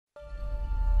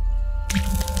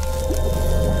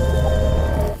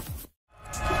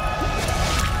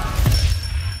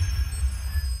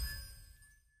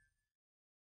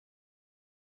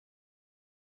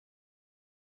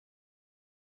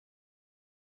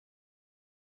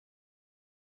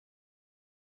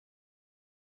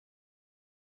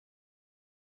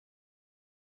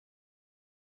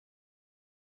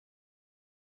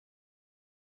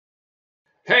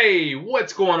Hey,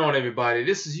 what's going on, everybody?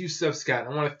 This is Yusef Scott. I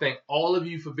want to thank all of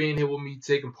you for being here with me,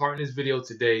 taking part in this video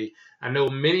today. I know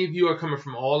many of you are coming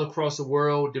from all across the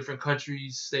world, different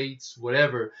countries, states,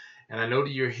 whatever, and I know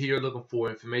that you're here looking for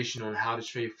information on how to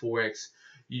trade Forex.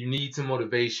 You need some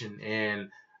motivation, and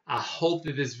I hope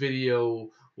that this video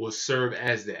will serve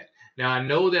as that. Now, I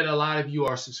know that a lot of you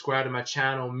are subscribed to my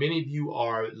channel. Many of you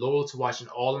are loyal to watching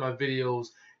all of my videos,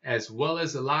 as well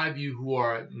as a lot of you who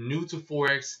are new to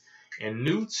Forex and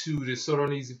new to the So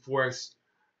Darn Easy Forex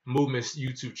Movement's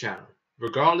YouTube channel.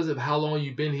 Regardless of how long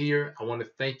you've been here, I want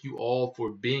to thank you all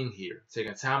for being here,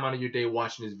 taking time out of your day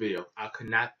watching this video. I could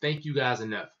not thank you guys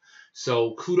enough.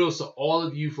 So kudos to all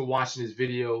of you for watching this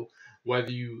video, whether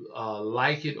you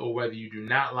like it or whether you do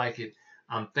not like it.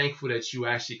 I'm thankful that you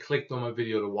actually clicked on my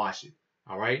video to watch it.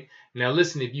 All right. Now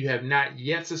listen, if you have not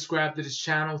yet subscribed to this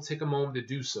channel, take a moment to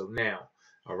do so now.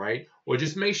 All right. Or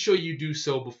just make sure you do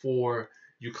so before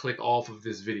you click off of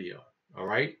this video. All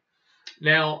right.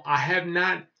 Now, I have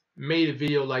not made a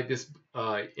video like this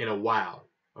in a while.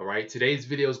 All right. Today's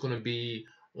video is going to be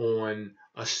on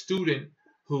a student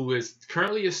who is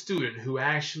currently a student who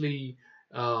actually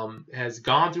has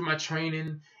gone through my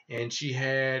training, and she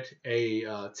had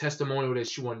a testimonial that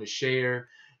she wanted to share.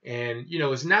 And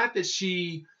it's not that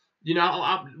she,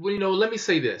 let me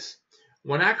say this: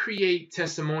 when I create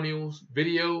testimonials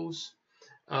videos,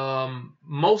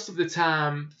 most of the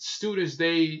time students,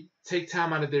 they take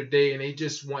time out of their day and they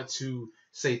just want to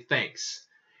say thanks.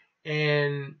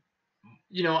 And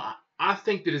I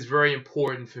think that it's very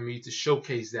important for me to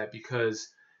showcase that, because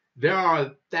there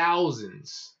are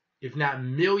thousands, if not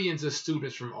millions, of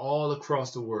students from all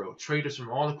across the world, traders from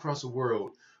all across the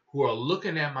world, who are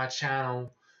looking at my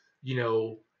channel,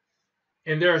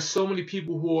 and there are so many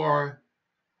people who are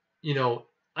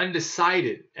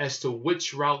undecided as to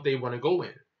which route they want to go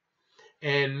in.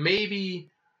 And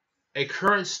maybe a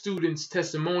current student's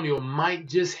testimonial might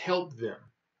just help them,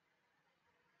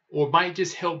 or might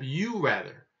just help you,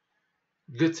 rather,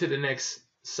 get to the next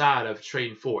side of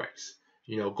trading Forex.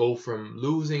 Go from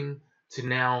losing to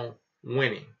now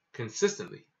winning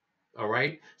consistently. All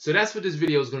right. So that's what this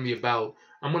video is going to be about.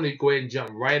 I'm going to go ahead and jump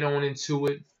right on into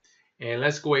it. And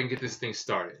let's go ahead and get this thing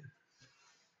started.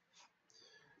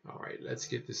 All right. Let's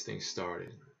get this thing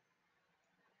started.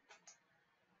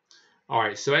 All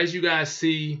right. So as you guys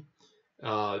see,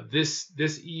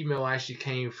 this email actually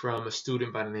came from a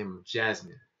student by the name of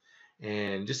Jasmine.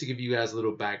 And just to give you guys a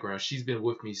little background, she's been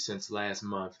with me since last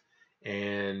month,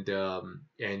 and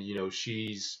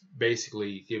she's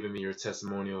basically giving me her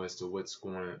testimonial as to what's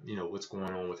going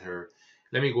on with her.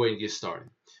 Let me go ahead and get started.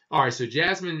 All right, so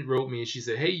Jasmine wrote me and she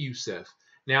said, "Hey Yusef."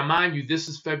 Now, mind you, this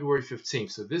is February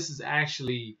 15th, so this is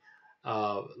actually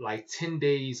like 10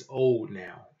 days old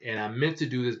now. And I meant to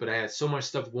do this, but I had so much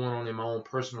stuff going on in my own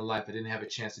personal life, I didn't have a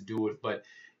chance to do it. But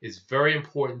it's very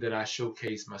important that I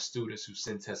showcase my students who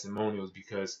send testimonials,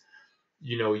 because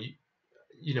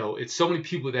it's so many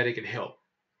people that it can help.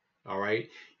 All right,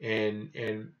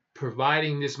 and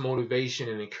providing this motivation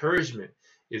and encouragement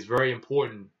is very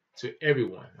important to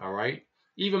everyone. All right,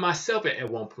 even myself at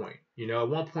one point. At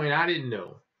one point I didn't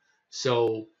know.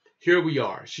 So here we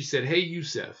are. She said, "Hey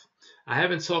Yusef, I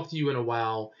haven't talked to you in a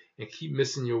while and keep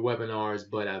missing your webinars,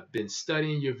 but I've been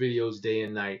studying your videos day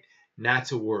and night. Not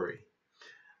to worry.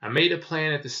 I made a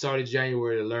plan at the start of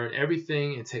January to learn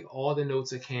everything and take all the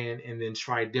notes I can, and then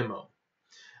try demo.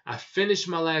 I finished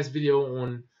my last video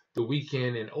on the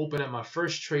weekend and opened up my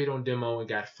first trade on demo and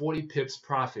got 40 pips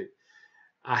profit.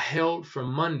 I held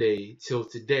from Monday till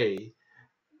today,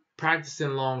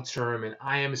 practicing long term, and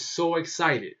I am so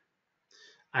excited.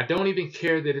 I don't even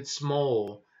care that it's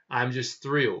small. I'm just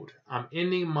thrilled. I'm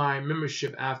ending my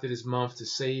membership after this month to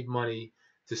save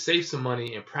some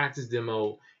money and practice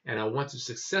demo, and I want to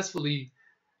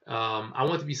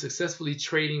be successfully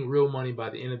trading real money by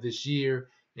the end of this year,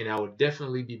 and I will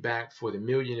definitely be back for the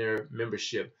millionaire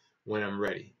membership when I'm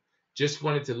ready. Just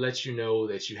wanted to let you know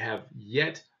that you have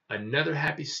yet another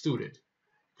happy student.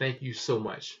 Thank you so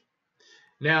much."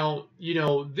 Now,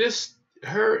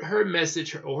 her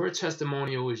message or her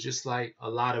testimonial is just like a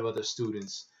lot of other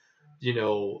students.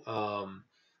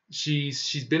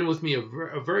 She's been with me a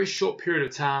very short period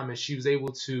of time, and she was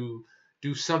able to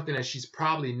do something that she's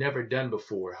probably never done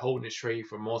before, holding a trade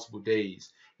for multiple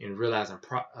days and realizing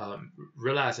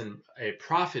a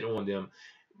profit on them,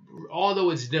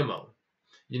 although it's demo.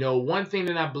 One thing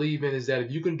that I believe in is that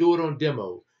if you can do it on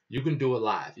demo, you can do it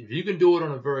live. If you can do it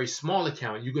on a very small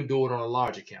account, you can do it on a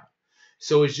large account.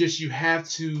 So it's just, you have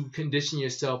to condition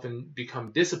yourself and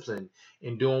become disciplined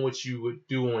in doing what you would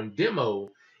do on demo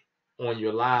on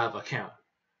your live account.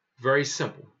 Very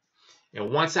simple.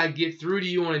 And once I get through to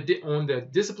you on the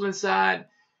discipline side,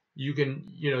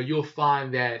 you'll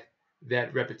find that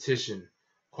repetition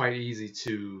quite easy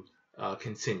to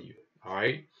continue. All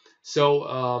right.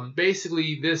 So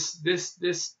basically,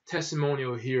 this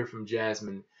testimonial here from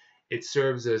Jasmine, it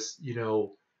serves as,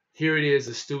 here it is,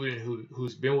 a student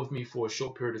who's been with me for a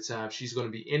short period of time. She's going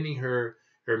to be ending her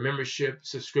membership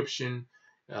subscription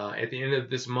at the end of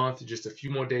this month. Just a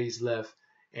few more days left,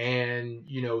 and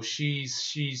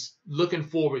she's looking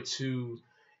forward to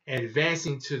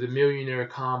advancing to the Millionaire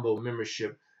Combo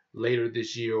membership later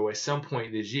this year or at some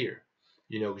point this year.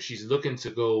 She's looking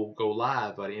to go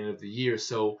live by the end of the year.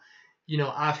 So,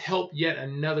 I've helped yet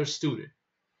another student.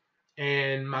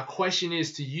 And my question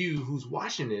is to you who's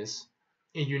watching this,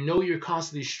 and you're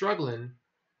constantly struggling,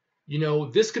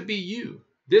 this could be you.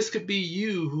 This could be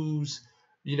you who's,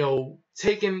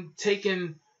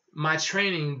 taking my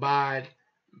training by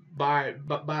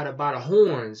the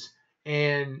horns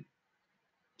and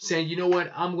saying, you know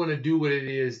what, I'm going to do what it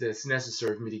is that's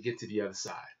necessary for me to get to the other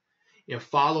side. And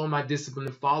following my discipline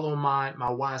and following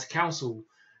my wise counsel,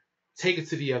 take it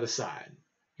to the other side.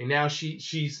 And now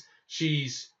she's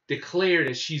declared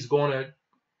that she's going to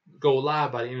go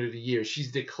live by the end of the year.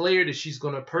 She's declared that she's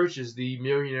going to purchase the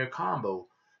Millionaire Combo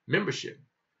membership.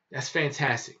 That's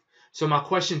fantastic. So my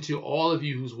question to all of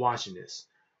you who's watching this,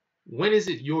 when is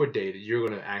it your day that you're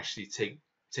going to actually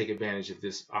take advantage of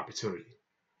this opportunity?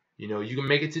 You can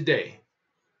make it today.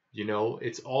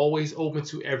 It's always open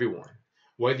to everyone,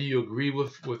 whether you agree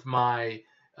with my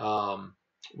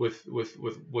with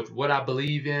what I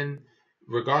believe in.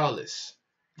 Regardless,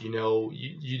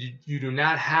 you do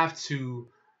not have to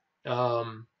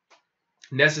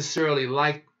necessarily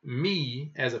like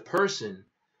me as a person,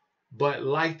 but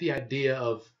like the idea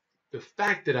of the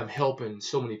fact that I'm helping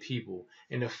so many people,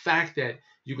 and the fact that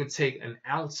you can take an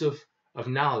ounce of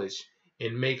knowledge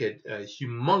and make a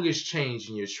humongous change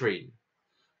in your trading.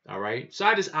 All right. So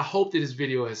I hope that this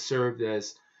video has served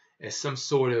as some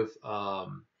sort of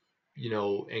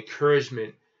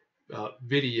encouragement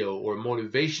video or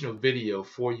motivational video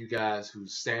for you guys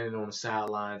who's standing on the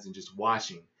sidelines and just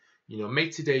watching.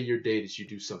 Make today your day that you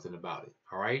do something about it.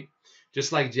 All right.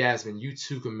 Just like Jasmine, you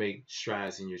too can make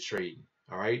strides in your trading.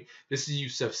 All right. This is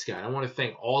Yusef Scott. I want to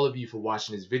thank all of you for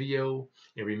watching this video.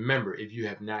 And remember, if you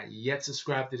have not yet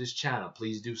subscribed to this channel,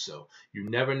 please do so. You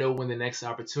never know when the next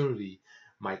opportunity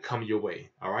might come your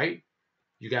way. All right.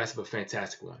 You guys have a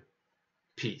fantastic one.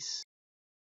 Peace.